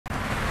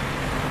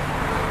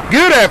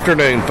Good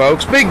afternoon,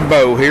 folks. Big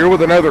Bo here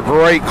with another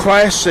great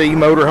Class C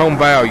motorhome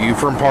value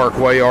from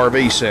Parkway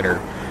RV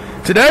Center.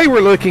 Today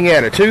we're looking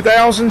at a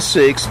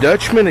 2006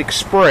 Dutchmen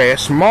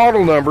Express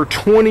model number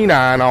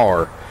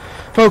 29R.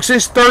 Folks,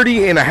 this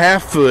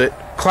 30.5 foot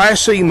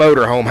Class C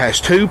motorhome has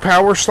two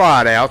power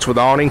slide outs with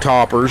awning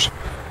toppers.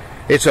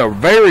 It's a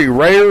very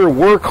rare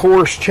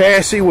Workhorse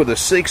chassis with a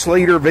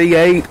 6-liter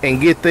V8,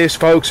 and get this,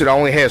 folks, it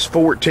only has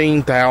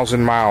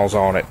 14,000 miles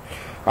on it.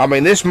 I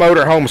mean, this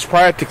motorhome is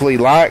practically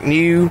like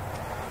new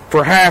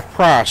for half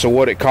price of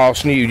what it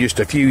cost new just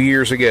a few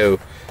years ago.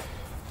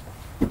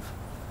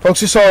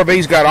 Folks, this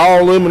RV's got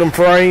all aluminum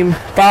frame,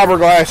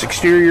 fiberglass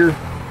exterior.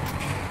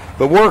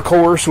 The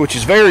Workhorse, which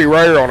is very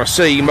rare on a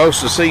C, most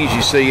of the C's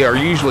you see are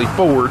usually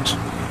Fords.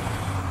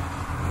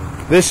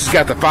 This has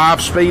got the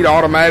 5-speed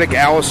automatic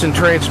Allison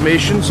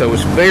transmission, so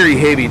it's very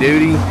heavy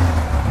duty.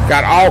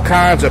 Got all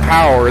kinds of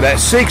power. That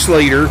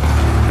 6-liter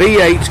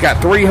V8's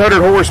got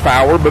 300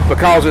 horsepower, but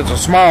because it's a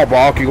small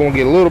block, you're going to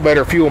get a little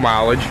better fuel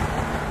mileage.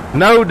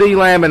 No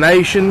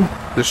delamination.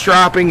 The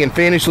striping and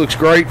finish looks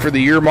great for the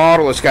year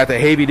model. It's got the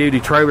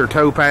heavy-duty trailer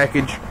tow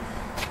package.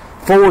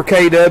 4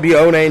 kW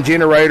Onan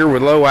generator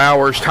with low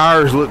hours.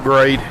 Tires look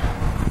great.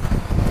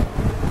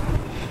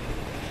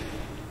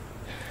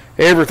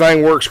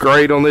 Everything works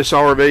great on this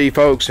RV,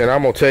 folks, and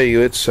I'm going to tell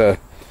you, it's a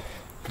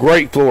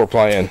great floor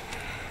plan.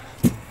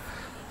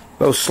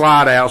 Those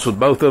slide outs with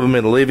both of them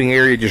in the living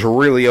area just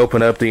really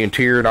open up the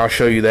interior, and I'll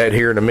show you that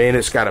here in a minute.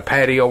 It's got a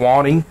patio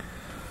awning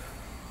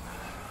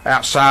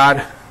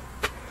outside,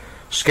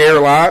 scare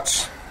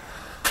lights.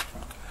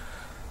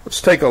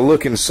 Let's take a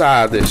look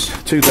inside this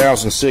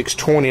 2006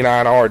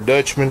 29R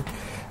Dutchman.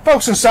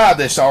 Folks, inside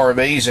this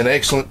RV is in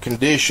excellent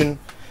condition.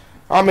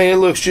 I mean, it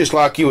looks just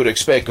like you would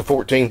expect a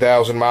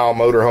 14,000 mile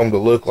motorhome to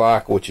look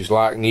like, which is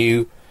like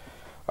new.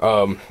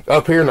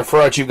 Up here in the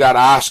front, you've got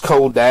ice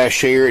cold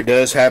dash air. It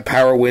does have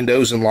power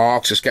windows and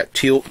locks. It's got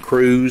tilt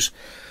cruise.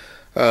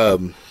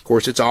 Of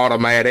course, it's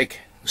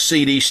automatic.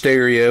 CD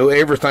stereo.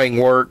 Everything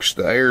works.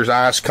 The air's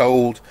ice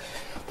cold.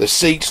 The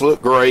seats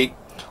look great.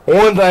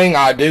 One thing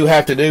I do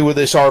have to do with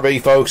this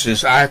RV, folks,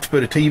 is I have to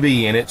put a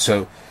TV in it.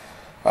 So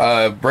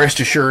rest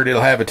assured,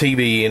 it'll have a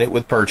TV in it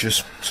with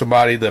purchase.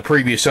 The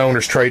previous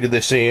owners traded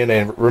this in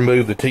and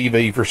removed the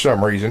TV for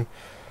some reason.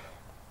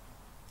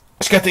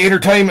 It's got the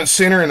entertainment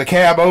center in the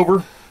cab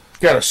over.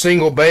 Got a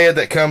single bed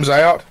that comes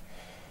out.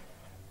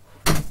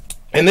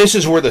 And this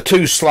is where the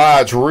two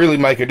slides really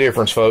make a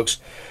difference, folks.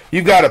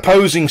 You've got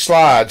opposing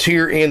slides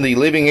here in the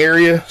living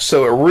area,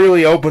 so it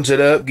really opens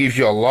it up, gives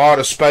you a lot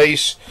of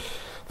space.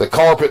 The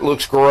carpet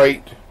looks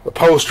great. The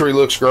upholstery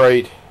looks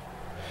great.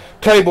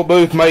 Table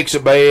booth makes a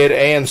bed,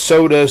 and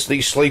so does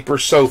the sleeper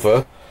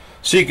sofa.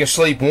 So you can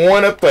sleep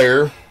 1 up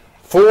there,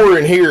 4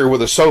 in here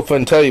with a sofa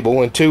and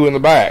table, and 2 in the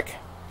back.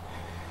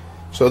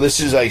 So this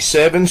is a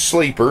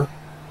 7-sleeper.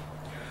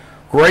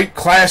 Great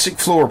classic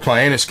floor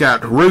plan. It's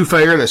got roof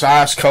air that's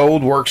ice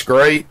cold, works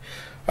great.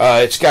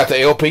 It's got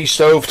the LP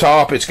stove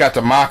top. It's got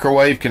the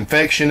microwave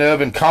convection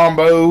oven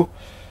combo.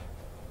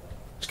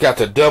 It's got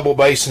the double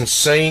basin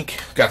sink.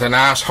 Got the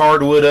nice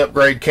hardwood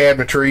upgrade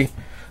cabinetry.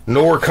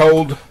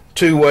 Norcold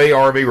 2-way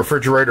RV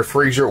refrigerator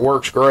freezer. It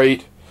works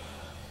great.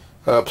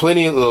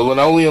 Plenty of the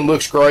linoleum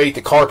looks great.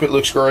 The carpet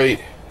looks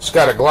great. It's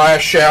got a glass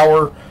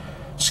shower,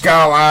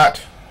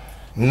 skylight.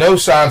 No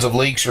signs of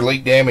leaks or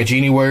leak damage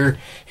anywhere.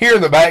 Here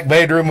in the back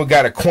bedroom, we've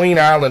got a Queen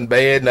Island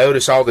bed.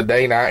 Notice all the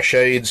day-night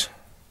shades.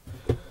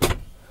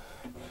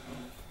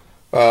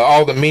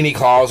 All the mini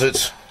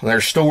closets.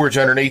 There's storage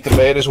underneath the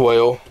bed as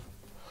well.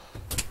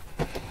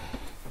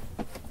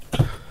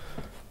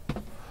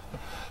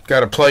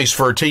 Got a place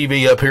for a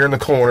TV up here in the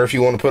corner if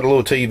you want to put a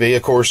little TV.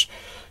 Of course,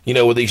 you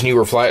know, with these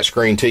newer flat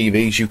screen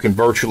TVs, you can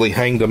virtually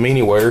hang them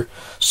anywhere.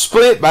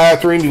 Split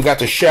bathroom. You've got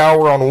the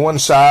shower on one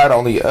side,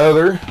 on the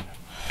other.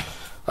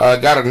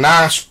 Got a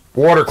nice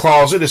water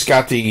closet. It's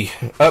got the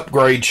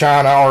upgrade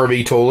China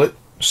RV toilet,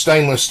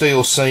 stainless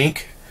steel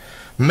sink,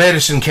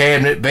 medicine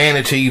cabinet,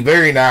 vanity,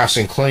 very nice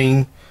and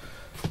clean.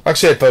 Like I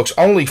said, folks,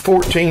 only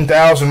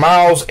 14,000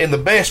 miles, and the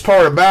best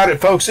part about it,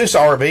 folks, this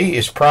RV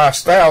is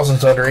priced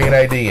thousands under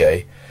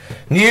NADA.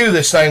 New,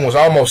 this thing was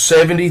almost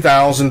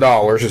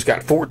 $70,000. It's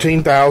got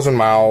 14,000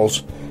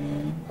 miles,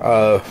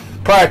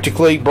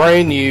 practically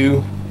brand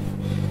new,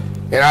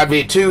 and I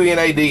did 2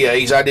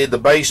 NADAs. I did the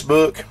base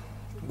book,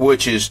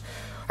 which is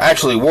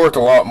actually worth a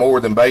lot more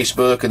than base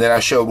book, and then I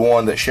showed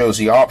one that shows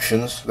the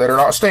options that are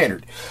not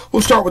standard.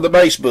 We'll start with the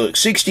base book.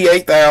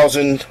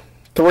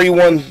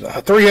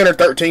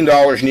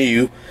 $68,313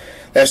 new.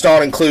 That's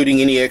not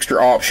including any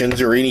extra options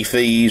or any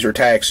fees or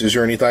taxes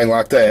or anything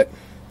like that.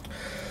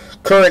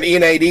 Current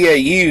NADA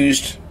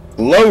used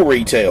low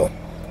retail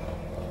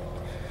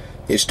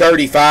is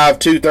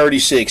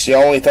 $35,236. The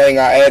only thing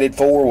I added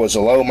for was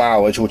a low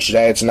mileage, which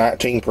adds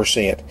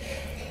 19%.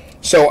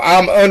 So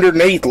I'm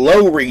underneath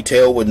low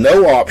retail with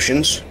no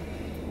options.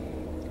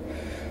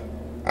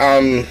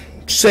 I'm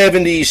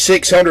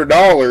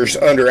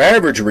 $7,600 under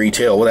average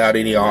retail without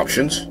any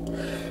options.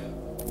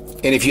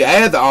 And if you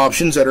add the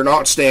options that are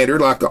not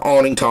standard, like the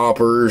awning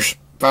toppers,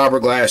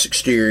 fiberglass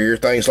exterior,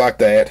 things like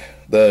that.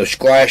 The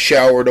glass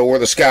shower door,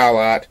 the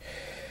skylight.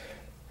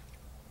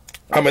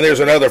 I mean, there's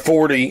another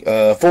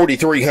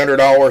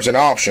 $4,300 in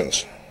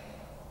options.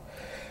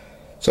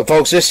 So,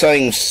 folks, this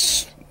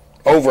thing's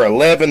over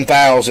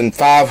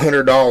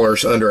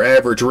 $11,500 under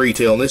average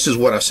retail. And this is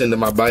what I send to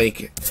my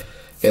bank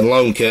and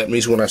loan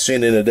companies when I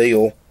send in a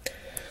deal.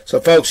 So,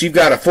 folks, you've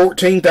got a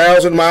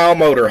 14,000-mile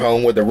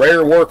motorhome with a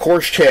rare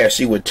Workhorse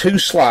chassis with 2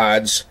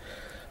 slides,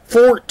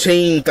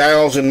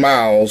 14,000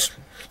 miles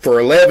for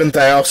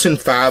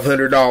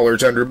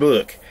 $11,500 under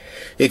book.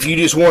 If you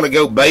just want to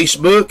go base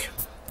book,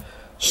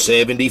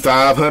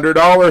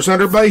 $7,500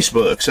 under base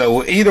book.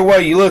 So either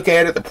way you look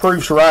at it, the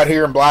proof's right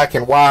here in black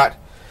and white.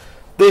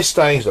 This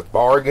thing's a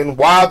bargain.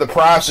 Why the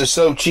price is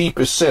so cheap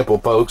is simple,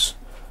 folks.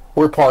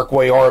 We're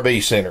Parkway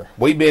RV Center.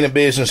 We've been in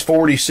business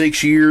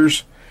 46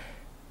 years,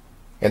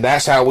 and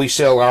that's how we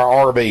sell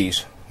our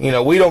RVs. You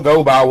know, we don't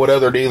go by what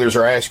other dealers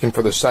are asking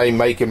for the same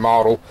make and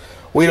model.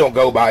 We don't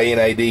go by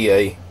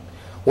NADA.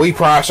 We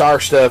price our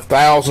stuff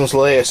thousands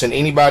less than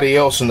anybody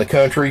else in the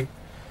country.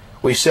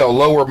 We sell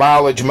lower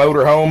mileage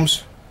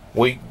motorhomes.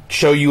 We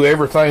show you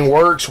everything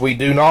works. We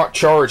do not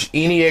charge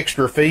any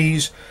extra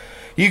fees.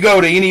 You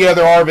go to any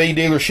other RV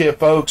dealership,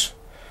 folks,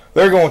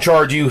 they're going to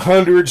charge you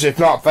hundreds, if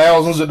not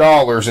thousands of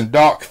dollars in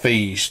dock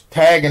fees,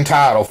 tag and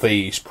title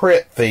fees,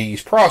 prep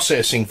fees,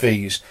 processing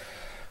fees,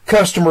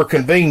 customer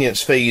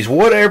convenience fees,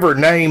 whatever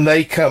name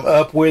they come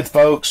up with,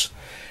 folks.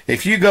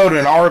 If you go to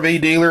an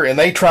RV dealer and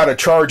they try to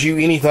charge you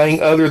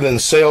anything other than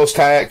sales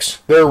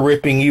tax, they're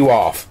ripping you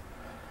off.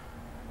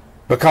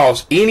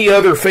 Because any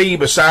other fee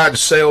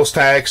besides sales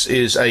tax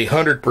is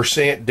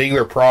 100%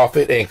 dealer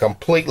profit and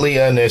completely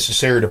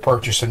unnecessary to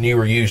purchase a new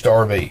or used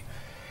RV.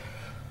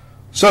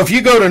 So if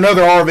you go to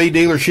another RV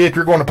dealership,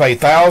 you're going to pay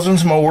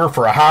thousands more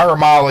for a higher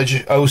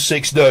mileage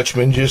 06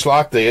 Dutchman just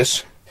like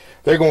this.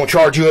 They're going to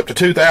charge you up to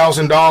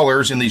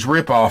 $2,000 in these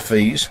rip-off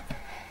fees.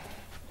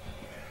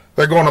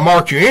 They're going to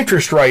mark your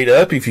interest rate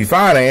up if you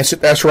finance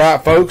it. That's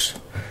right, folks.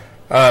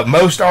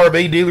 Most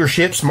RV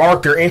dealerships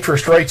mark their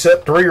interest rates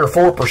up 3 or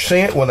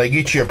 4% when they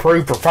get you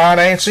approved for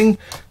financing,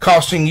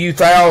 costing you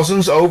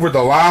thousands over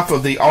the life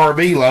of the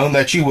RV loan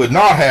that you would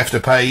not have to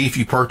pay if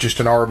you purchased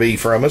an RV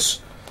from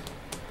us.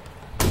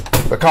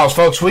 Because,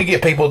 folks, we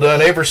get people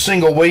done every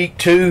single week,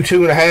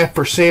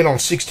 2.5% on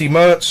 60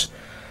 months,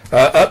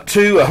 up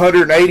to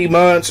 180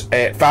 months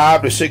at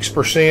 5 to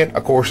 6%,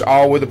 of course,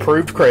 all with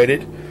approved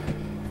credit.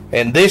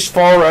 And this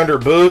far under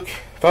book,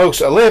 folks,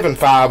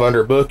 $11,500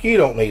 under book, you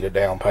don't need a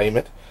down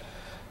payment.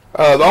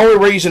 The only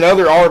reason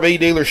other RV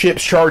dealerships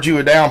charge you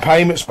a down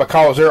payment is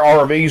because their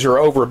RVs are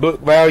over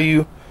book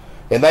value,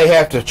 and they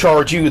have to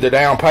charge you the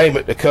down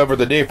payment to cover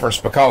the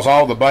difference, because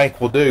all the bank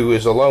will do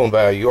is the loan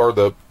value, or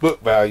the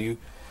book value,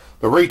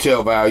 the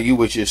retail value,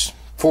 which is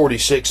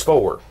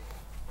 $46,400.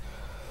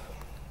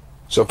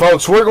 So,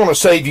 folks, we're going to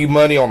save you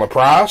money on the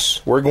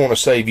price. We're going to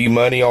save you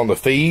money on the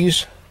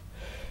fees.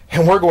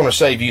 And we're going to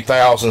save you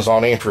thousands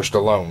on interest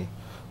alone,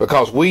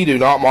 because we do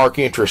not mark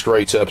interest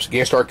rates up. It's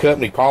against our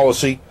company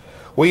policy.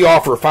 We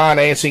offer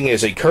financing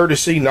as a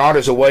courtesy, not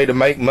as a way to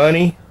make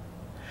money.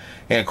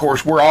 And, of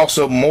course, we're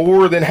also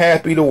more than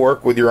happy to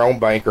work with your own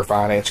bank or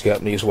finance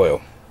company as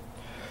well.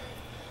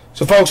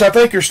 So, folks, I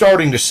think you're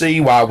starting to see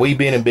why we've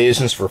been in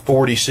business for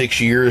 46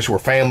 years. We're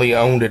family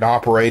owned and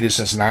operated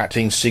since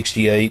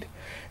 1968.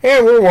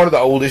 And we're one of the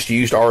oldest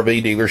used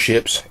RV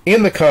dealerships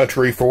in the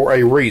country for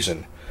a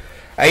reason.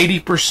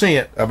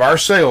 80% of our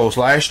sales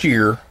last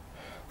year,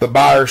 the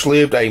buyers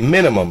lived a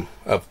minimum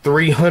of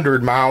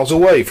 300 miles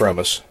away from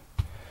us.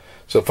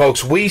 So,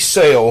 folks, we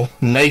sell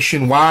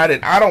nationwide,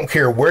 and I don't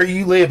care where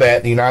you live at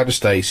in the United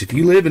States. If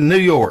you live in New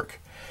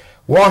York,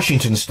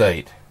 Washington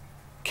State,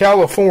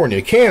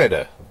 California,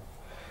 Canada,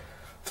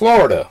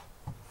 Florida,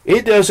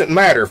 it doesn't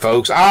matter,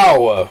 folks.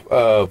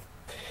 Iowa,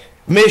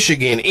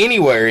 Michigan,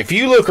 anywhere. If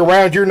you look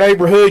around your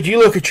neighborhood, you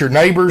look at your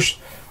neighbors'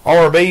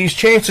 RVs,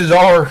 chances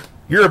are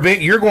you're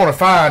going to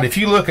find, if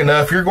you look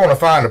enough, you're going to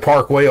find a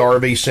Parkway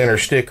RV Center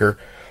sticker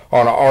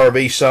on an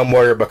RV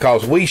somewhere,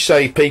 because we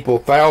save people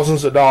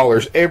thousands of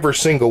dollars every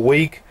single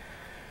week.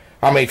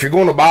 I mean, if you're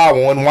going to buy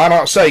one, why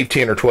not save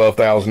 $10,000 or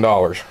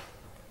 $12,000?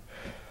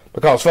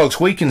 Because, folks,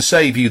 we can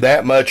save you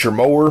that much or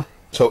more.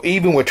 So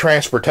even with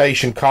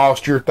transportation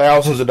costs, you're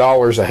thousands of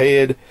dollars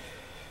ahead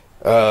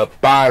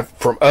buy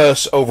from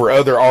us over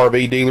other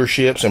RV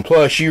dealerships. And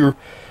plus, you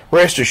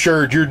rest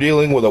assured you're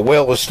dealing with a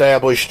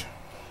well-established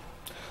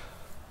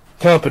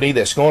company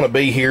that's going to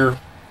be here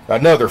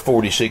another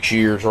 46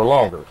 years or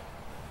longer.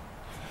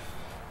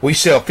 We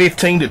sell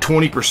 15 to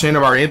 20%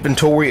 of our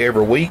inventory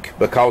every week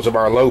because of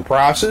our low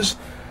prices.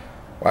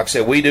 Like I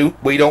said, we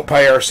don't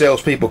pay our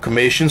salespeople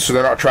commissions, so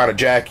they're not trying to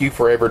jack you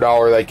for every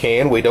dollar they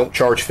can. We don't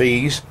charge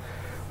fees,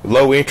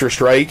 low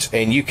interest rates,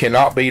 and you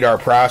cannot beat our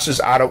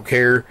prices. I don't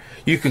care.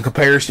 You can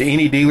compare us to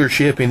any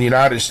dealership in the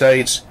United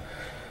States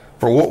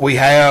for what we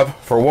have,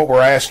 for what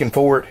we're asking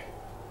for it.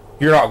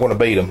 You're not going to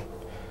beat them.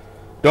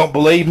 Don't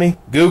believe me?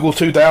 Google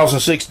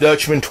 2006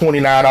 Dutchman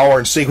 29R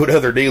and see what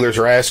other dealers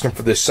are asking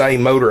for this same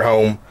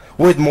motorhome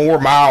with more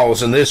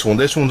miles than this one.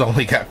 This one's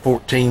only got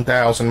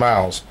 14,000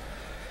 miles.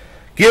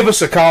 Give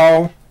us a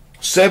call,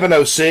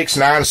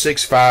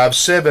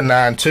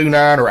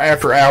 706-965-7929, or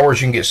after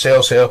hours you can get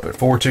sales help at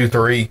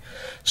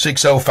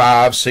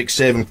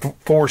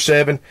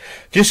 423-605-6747.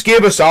 Just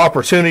give us the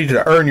opportunity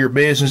to earn your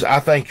business.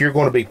 I think you're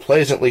going to be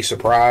pleasantly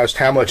surprised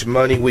how much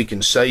money we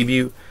can save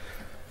you,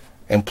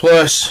 and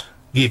plus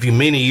give you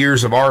many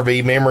years of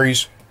RV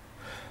memories.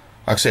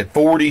 Like I said,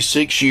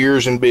 46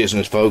 years in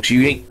business, folks.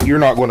 You're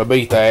not going to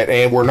beat that,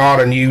 and we're not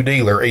a new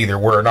dealer either.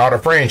 We're not a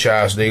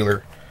franchise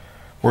dealer.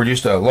 We're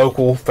just a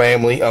local,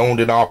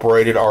 family-owned and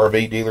operated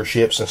RV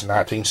dealership since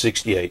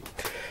 1968.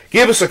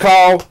 Give us a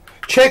call.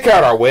 Check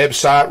out our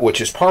website,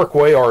 which is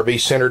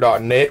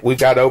parkwayrvcenter.net. We've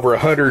got over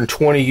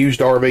 120 used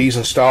RVs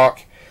in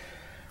stock.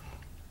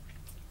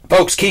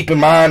 Folks, keep in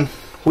mind,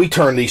 we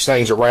turn these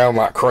things around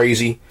like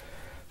crazy.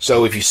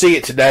 So if you see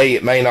it today,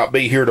 it may not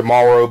be here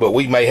tomorrow, but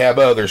we may have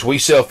others. We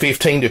sell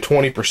 15 to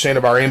 20%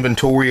 of our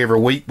inventory every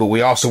week, but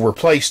we also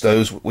replace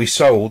those we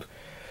sold.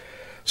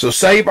 So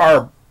save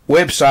our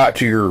website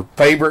to your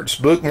favorites,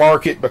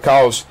 bookmark it,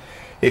 because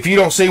if you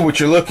don't see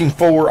what you're looking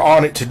for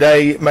on it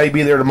today, it may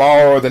be there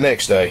tomorrow or the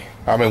next day.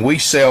 I mean, we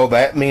sell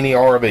that many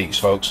RVs,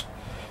 folks.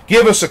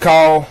 Give us a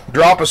call,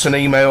 drop us an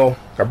email,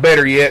 or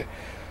better yet,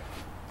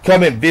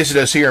 come and visit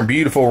us here in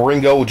beautiful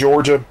Ringgold,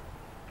 Georgia,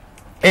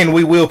 and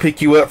we will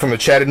pick you up from the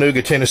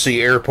Chattanooga,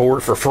 Tennessee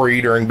airport for free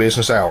during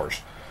business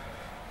hours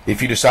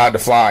if you decide to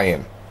fly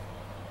in.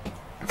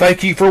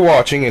 Thank you for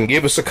watching, and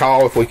give us a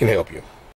call if we can help you.